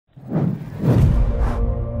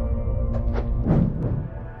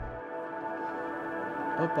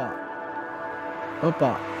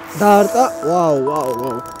Opa. Darta.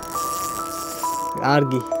 Wow.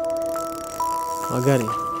 Argi. Magari.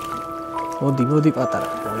 Modi პატარა.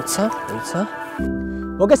 მოიცა.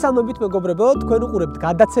 მოგესალმებით მეგობრებო, თქვენ უყურებთ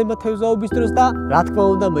გადაცემა თევზაობის დროს და რა თქმა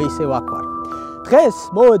უნდა მე ისე ვაქვარ. დღეს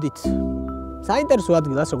მოვედით საინტერესო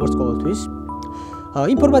ადგილას როგორც ყოველთვის.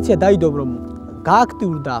 ინფორმაცია დაიდო რომ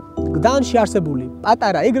გააქტიურდა გდანში არსებული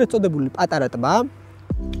პატარა, ეგრეთ წოდებული პატარა ტბა,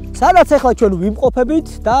 სადაც ახლა ჩვენ ვიმყოფებით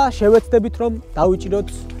და შევეცდებით რომ დავიჭიროთ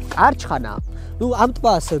კარჩხანა. ამ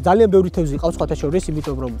ტბას ძალიან ბევრი თევზი ყავს სხვათა შორის,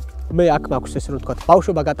 იმიტომ რომ მე აქ მაქვს ესე რომ ვთქვათ,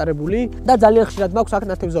 ბავშვობა გატარებული და ძალიან ხშირად მაქვს აქ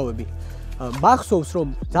ნათევზაობები. მახსოვს რომ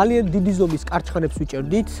ძალიან დიდი ზომის კარჩხანებს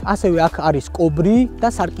ვიჭერდით, ასევე აქ არის კობრი და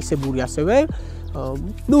სარკისებური ასევე.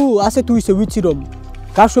 ასე თუ ისე ვიცი რომ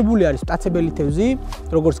გაშვებული არის მტაცებელი თევზი,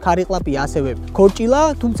 როგორც ქარიყლაპია, ასევე ქორჭილა,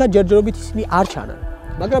 თუმცა ჯერჯერობით ისინი არ ჩანან.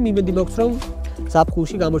 მაგრამ იმედი მაქვს რომ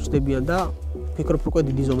ზაფხულში გამოჩნდებიან და ფიქრობ უკვე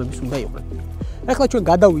დიდი ზომების უნდა იყვნენ. ახლა ჩვენ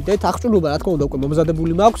გადავიდეთ, აღჭურვილობა რა თქმა უნდა უკვე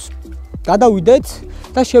მომზადებული მაქვს. გადავიდეთ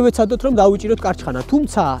და შევეცადოთ რომ დავიჭიროთ კარჩხანა.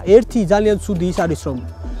 თუმცა ერთი ძალიან ცუდი ის არის რომ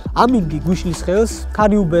ამინდი გვიშლის ხელს,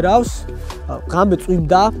 ქარი უბერავს, ღამე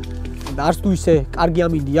წვიმდა და არც თუ ისე კარგი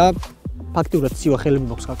ამინდია. ფაქტიურად სივა ხელები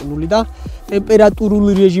მაქვს გაკნული და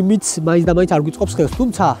ტემპერატურული რეჟიმიც მაინც და მაინც არ გვიწყობს ხელს.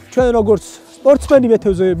 თუმცა ჩვენ როგორც სპორტსმენი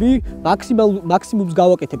მეთევზეები მაქსიმუმს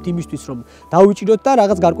გავაკეთებთ იმისთვის რომ დავიჭიროთ და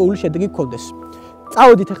რაღაც გარკვეული შედეგი გქონდეს.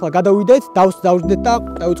 წავედით ახლა გადავიდეთ, დავსჯდეთ და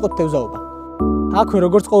დავიწყოთ თევზაობა. აქვე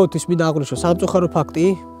როგორც ყოველთვის მინდა აღვნიშნო სამწუხარო ფაქტი.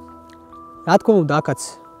 რა თქმა უნდა აქაც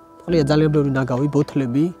ყლია ძალიან ბევრი ნაგავი,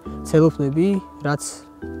 ბოთლები, ცელოფნები, რაც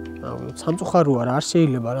სამწუხაროა რა, არ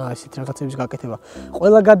შეიძლება რა ესეთ რაღაცების გაკეთება.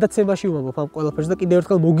 ყველა გადაცემაში ვამბობ ამ ყველაფერს და კიდევ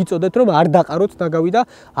ერთხელ მოგიწოდეთ რომ არ დაყაროთ ნაგავი და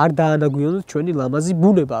არ დაანაგვიანოთ ჩვენი ლამაზი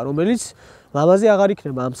ბუნება, რომელიც ლამაზი აღარ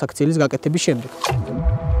იქნება ამ საქციელის გაკეთების შემდეგ.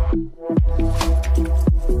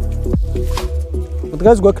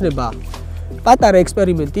 დღეს გვექნება პატარა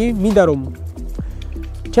ექსპერიმენტი, მინდა რომ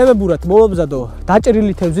ჩემებურად მოვამზადო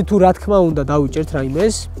დაჭერილი თევზი თუ რა თქმა უნდა დავიჭერთ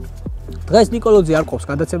რაიმეს. დღეს ნიკოლოძე არ ყოფს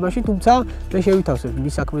გადაცემაში, თუმცა მე შევითავსებ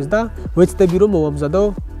მის საქმეს და ვეცდები რომ მოვამზადო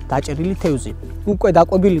დაჭერილი თევზი. უკვე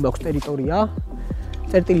დაყვებილი მაქვს ტერიტორია,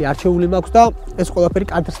 წერტილი არჩეული მაქვს და ეს ყველაფერი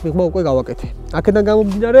კადრს მიღმა უკვე გავაკეთე. აქედან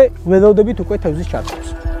გამომდინარე ველოდებით უკვე თევზის ჩართვას.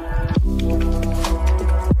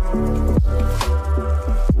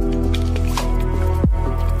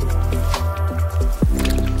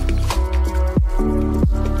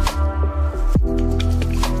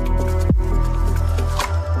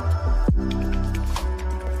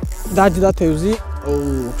 დაჯდა თევზი,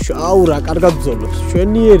 შაურა, კარგად ბრძოლობს,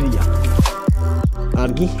 ჩვენიერია.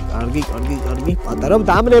 კარგი, პატარა,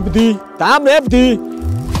 დამნებდი.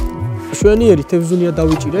 ჩვენიერი თევზუნია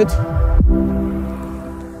დავიჭირეთ.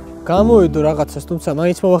 გამოვედო რაღაცას, თუმცა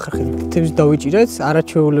მაინც მოვახერხეთ თევზი დავიჭირეთ,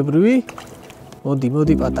 არაჩვეულებრივი.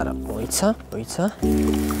 მოდი პატარა, მოიცა.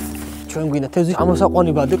 ჩვენ გვინდა თევზი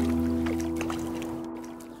ამოსაყვანი ბადე.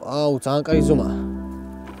 ძალიან კაი ზომაა.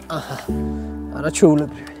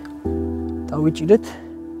 არაჩვეულებრივი. დავიჭირეთ.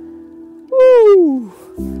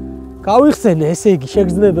 გავიხსენე ესე იგი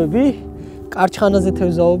შეგრძნებები კარჩხანაზე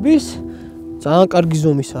თევზაობის. ძალიან კარგი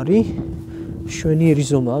ზომის არის. შვენიერი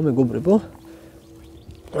ზომაა მეგობრებო.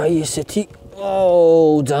 აი ესეთი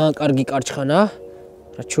ძალიან კარგი კარჩხანა,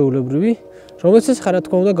 რაჩვეულებრივი, რომელსაც ხარ რა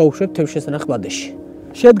თქმა უნდა გავუშვებთ თევზშესანახ ბადეში.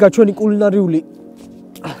 შედგა ჩვენი კულინარიული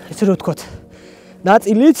ესე რომ ვთქვათ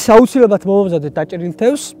ნაწილით, აუცილებლად მოვამზადეთ დაჭერილ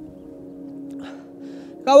თევზს.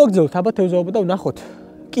 გავაგზავნოთ აბა თევზაობა და ვნახოთ.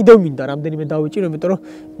 კიდევ მინდა რამდენიმე დავიჭირო, იმიტომ რომ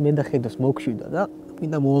მე და ხედავს მოგშვიდა და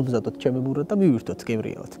მინდა მოვამზადოთ ჩემებურად და მივირთოთ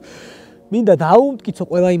გემრიელად. მინდა დაუმტკიცო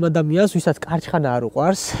ყველა იმ ადამიანს, ვისაც კარჩხანა არ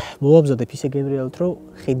უყვარს, მოვამზადებ ისე გემრიელად, რომ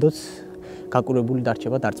ხედოს გაკურებული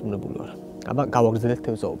დარჩება, დარწმუნებული ვარ. აბა გავაგზავნეთ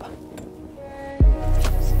თევზაობა.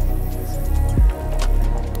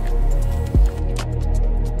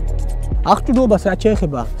 აღჭურვილობას რაც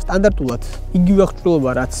შეეხება სტანდარტულად იგივე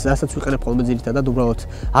აღჭურვილობა რასაც ვიყენებ ხოლმე ძირითადად უბრალოდ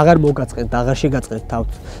აღარ მოგაწყენთ და აღარ შეგაწყენთ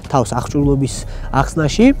თავს აღჭურვილობის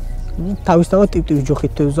ახსნაში. თავისთავად ტიპ-ტიპის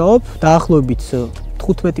ჯოხით თევზაობ, დაახლოებით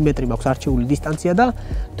 15 მეტრი მაქვს არჩეული დისტანცია და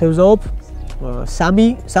თევზაობ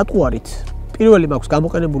 3 სატყუარით. პირველი მაქვს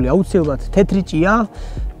გამოყენებული აუცილებლად თეთრი ჭია,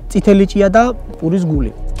 წითელი ჭია და პურის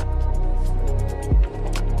გული.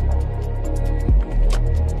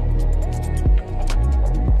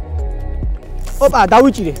 ოპა,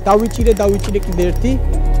 დავიჭირე კიდე ერთი.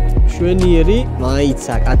 შვენიერი,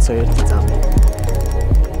 მაიცა, კაცო ერთი წამი.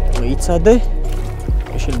 მოიცადე.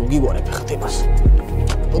 შენ მოგიგორებ ხთებას.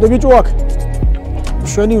 მოდი ბიჭო აქ.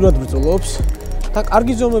 შვენიურად ბრძოლობს და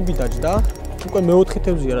კარგი ზომები დაჯდა. უკვე მეოთხე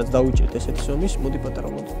თევზია რაც დავიჭირეთ ესეთი ზომის. მოდი პატარა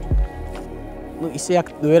მოდი. ისე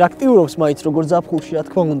ვერ აქტიურობს მაინც როგორც ზაფხულში, რა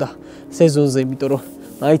თქმა უნდა, სეზონზე, იმიტომ რომ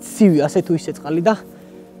მაინც ცივი, ასე თუ ისე წყალი და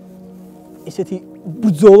ესეთი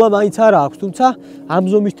ბრძოლა მაინც არ აქვს, თუმცა ამ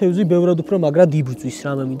ზომის თევზი ბევრად უფრო მაგრად იბრძვის,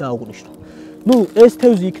 რამე მინდა აღვნიშნო. ნუ ეს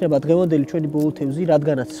თევზი იქნება დღევანდელი ჩვენი ბოლო თევზი,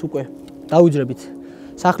 რადგანაც უკვე დავიძრებით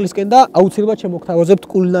სახლისკენ და აუცილებლად შემოგთავაზებთ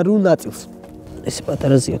კულინარიულ ნაწილს. ეს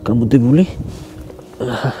პატარაზე აქვს გამოდებული.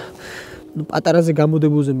 ნუ პატარაზე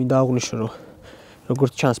გამოდებულზე მინდა აღვნიშნო, რომ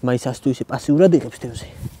როგორც ჩანს, მაინც ასე თუ ისე პასიურად იღებს თევზი.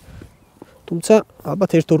 თუმცა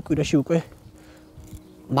ალბათ ერთ-ორ კვირაში უკვე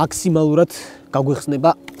მაქსიმალურად გაგვეხსნება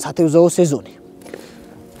სათევზაო სეზონი.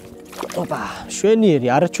 ოპა, შვენიერი,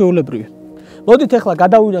 არაჩვეულებრივი. მოდით ახლა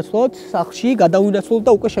გადავინაცვლოთ სახლში, გადავინაცვლოთ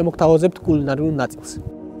და უკვე შემოგთავაზებთ კულინარიულ ნაწილს.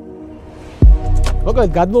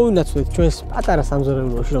 მოკლედ გადმოვინაცვლეთ ჩვენს პატარა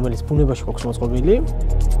სამზარეულოში, რომელიც ბუნებაში გვაქვს მოწყობილი.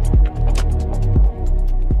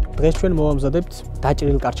 დღეს ჩვენ მოვამზადებთ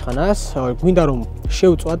დაჭრილ კარჩხანას. გვინდა რომ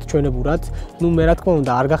შევწვათ ჩვენებურად. ნუ მე რა თქმა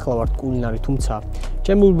უნდა არ გახლავართ კულინარი, თუმცა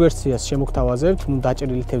ჩემი ვერსიას შემოგთავაზებთ. ნუ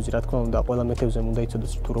დაჭრილი თევზი რა თქმა უნდა ყველა მეთევზემ უნდა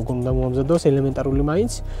იცოდეს თუ როგორ უნდა მოამზადოს, ელემენტარული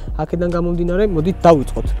მაინც. აქედან გამომდინარე, მოდით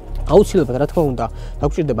დავიწყოთ. აუცილებლად რა თქმა უნდა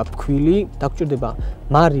დაგჭირდება ფქვილი, დაგჭირდება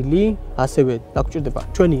მარილი, ასევე დაგჭირდება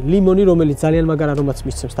ჩვენი ლიმონი, რომელიც ძალიან მაგარ არომატს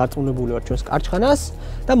მისცემს, დარწმუნებული ვარ ჩვენს კარჩხანას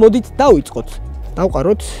და მოდით დავიწყოთ.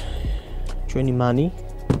 დავყაროთ ჩვენი მანი.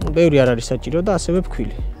 ბევრი არ არის საჭირო და ასევე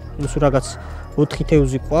ფქვილი. ნუ რაღაც 4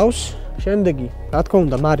 თევზი ყავს. შემდეგი, რა თქმა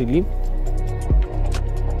უნდა, მარილი.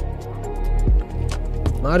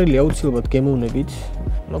 მარილი აუცილებლად გემოვნებით.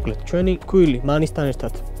 მოკლედ, ჩვენი ფქვილი მანისთან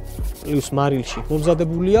ერთად პლუს მარილში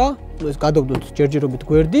მომზადებულია. ეს გადავდოთ ჯერჯერობით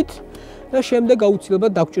გვერდით და შემდეგ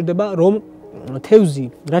აუცილებლად დაგჭირდება რომ თევზი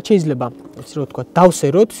რაც შეიძლება ისე რომ თქვა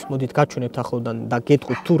დავსეროთ. მოდით გაჩვენებთ ახლოდან და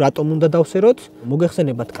გეტყვით თუ რატომ უნდა დავსეროთ.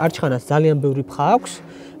 მოგეხსენებათ კარჩხანას ძალიან ბევრი ფხა აქვს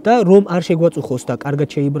და რომ არ შეგვაწუხოს და კარგად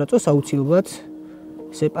შეიბრაწოს აუცილებლად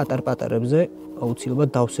ესე პატარ-პატარებზე აუცილებლად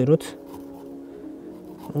დავსეროთ.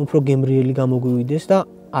 უფრო გემრიელი გამოგვივიდეს და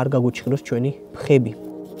არ გაგოჩხიროს ჩვენი ფხები.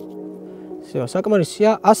 ისეა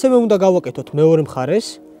საკმარისია. ასევე უნდა გავაკეთოთ მეორე მხარეს.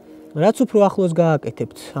 რაც უფრო ახლოს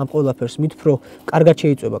გააკეთებთ ამ ყველაფერს, მით უფრო კარგად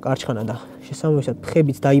შეიწვება კარჩხანა და შესაბამისად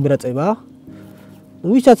ფხებიც დაიბრაწება.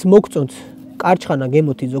 ვისაც მოგწონთ კარჩხანა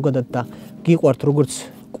გემოთი ზოგადად და გიყვართ როგორც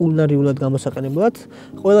კულინარიულად გამოსაყენებლად,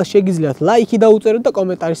 ყველა შეგიძლიათ ლაიქი დაუწეროთ და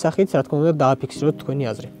კომენტარის სახით რა თქმა უნდა დააფიქსიროთ თქვენი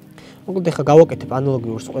აზრი. მოკლედ ახლა გავაკეთებ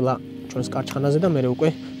ანალოგიურს ყველა ჩვენს კარჩხანაზე და მე უკვე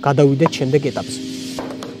გადავიდეთ შემდეგ ეტაპზე.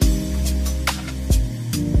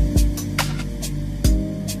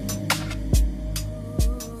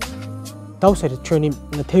 დავსერეთ ჩვენი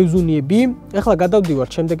თევზუნიები. ახლა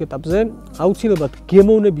გადავდივართ შემდეგ ეტაპზე. აუცილებლად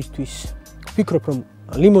გემოვნებისთვის ვფიქრობ რომ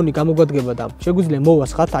ლიმონი გამოგვადგება და შეგვიძლია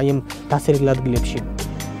მოვასხათ აი ამ დასერილ ადგილებში.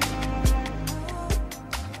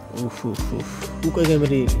 უკვე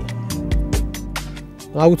გემრიელია.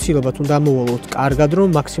 აუცილებლად უნდა მოვალოთ კარგად რომ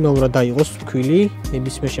მაქსიმალურად დაიღოს ფქვილი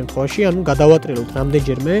ნებისმიერ შემთხვევაში, ანუ გადავატრიალოთ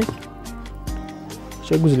რამდენჯერმე.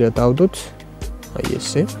 შეგვიძლია დავდოთ აი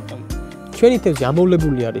ესე. ჩვენი თევზი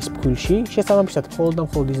ამოვლებული არის ფქვილში, შესაბამისად მხოლოდ და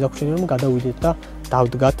მხოლოდ ის დაგვრჩენია რომ გადავიდეთ და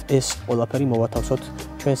დავდგათ ეს ყველაფერი მოვათავსოთ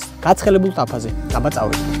ჩვენს გაცხელებულ ტაფაზე. აბა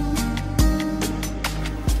წავედით.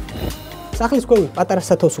 სახლის ქვევი პატარა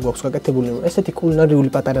სათავსო გვაქვს გაკეთებული, ესეთი კულინარიული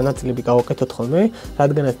პატარა ნაწილები გავაკეთოთ ხოლმე,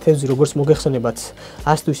 რადგანაც თევზი როგორც მოგეხსენებათ,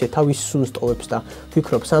 ასე თუ ისე თავის სუნს ტოვებს და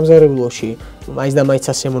ვფიქრობ სამზარეულოში მაინც და მაინც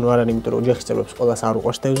ასიამოვნო არ არის, იმიტომ რომ ოჯახის წევრებს ყველას არ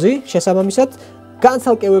უყვარს თევზი. შესაბამისად,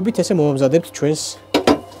 განცალკევებით ესე მოვამზადებთ ჩვენს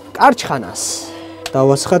კარჩხანას.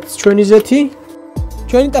 დავასხათ ჩვენი ზეთი.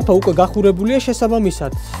 ჩვენი ტაფა უკვე გახურებულია,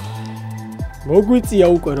 შესაბამისად მოგვიწია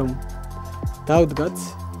უკვე რომ დავდგათ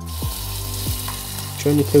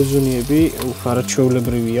ჩვენი თევზუნიები.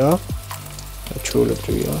 არაჩვეულებრივია.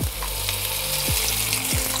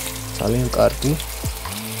 ძალიან კარგი.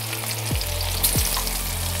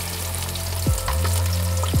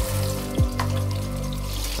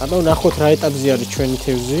 აბა ნახოთ რა ეტაპზე არის ჩვენი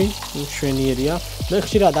თევზი. შვენიერია. მე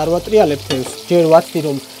ხშირად არ ვატრიალებ თევზს. ჯერ ვაცდი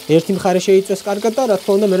რომ ერთი მხარე შეიწვეს კარგად და რა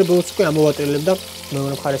თქმა უნდა მე ბოლოს უკვე ამოვატრიალებ და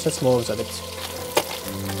მეორე მხარესაც მოვამზადებთ.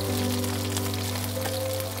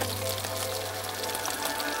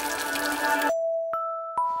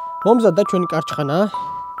 მომზადდა ჩვენი კარჩხანა.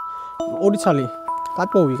 ორი ცალი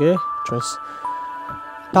გადმოვიღე ჩვენს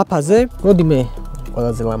ტაფაზე. მოდი მე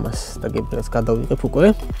ყველაზე ლამას და გებრას გადავიღებ უკვე.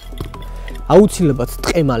 აუცილებლად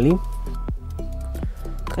ტყემალი.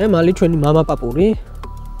 ტყემალი ჩვენი მამაპაპური.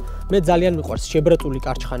 მე ძალიან მიყვარს შებრაწული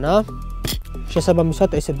კარჩხანა.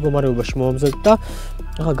 შესაბამისად ესეთ მდგომარეობაში მოვამზადებ და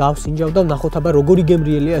ახლა გავსინჯავ და ვნახოთ აბა როგორი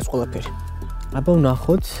გემრიელია ეს ყველაფერი. აბა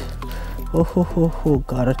ვნახოთ.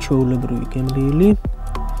 გარაჩვეულებრივი გემრიელი.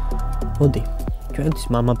 მოდი, ჩვენთვის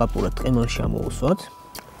მამაპაპურად ტყემალში ამოვუსვათ.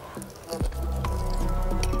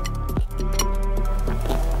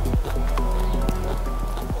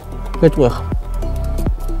 მეტყვი ახლა.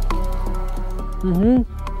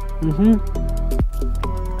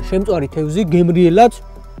 შემწვარი თევზი, გემრიელად,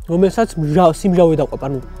 რომელსაც სიმჟავე დაყვება,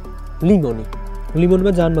 ანუ ლიმონი.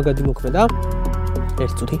 ლიმონმა ძალიან მაგადი მოქმედა.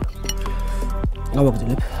 ერთ წუთი.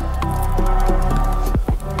 გავაგრძელებ.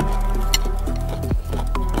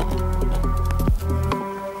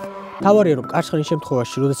 თავარია რომ კარჩხანის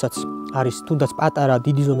შემთხვევაში, როდესაც არის თუნდაც პატარა,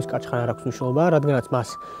 დიდი ზომის კარჩხანა არ აქვს მნიშვნელობა, რადგანაც მას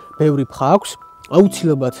ბევრი ფხა აქვს,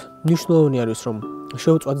 აუცილებლად მნიშვნელოვანი არის რომ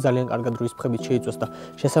შევწვათ ძალიან კარგად როის ფხებით შეიწვას და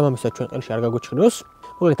შესაბამისად ჩვენ ყელში არ გაგოჩხნიოს.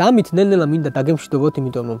 მოკლედ ამით ნელ-ნელა მინდა დაგემშვიდობოთ,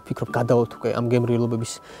 იმიტომ რომ ვფიქრობ გადავალთ უკვე ამ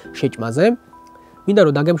გემრიელობების შეჭმაზე. მინდა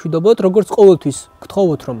რომ დაგემშვიდობოთ, როგორც ყოველთვის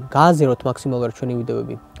გთხოვოთ რომ გააზიაროთ მაქსიმალურად ჩვენი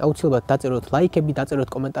ვიდეოები. აუცილებლად დაწეროთ ლაიქები, დაწეროთ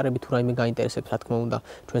კომენტარები თუ რაიმე გაინტერესებთ, რა თქმა უნდა,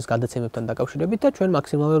 ჩვენს გადაცემებთან დაკავშირებით და ჩვენ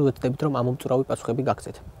მაქსიმალურად ვეცდებით რომ ამ მომწურავი პასუხები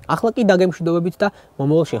გაგცეთ. ახლა კი დაგემშვიდობებით და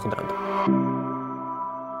მომავალ შეხვედრამდე.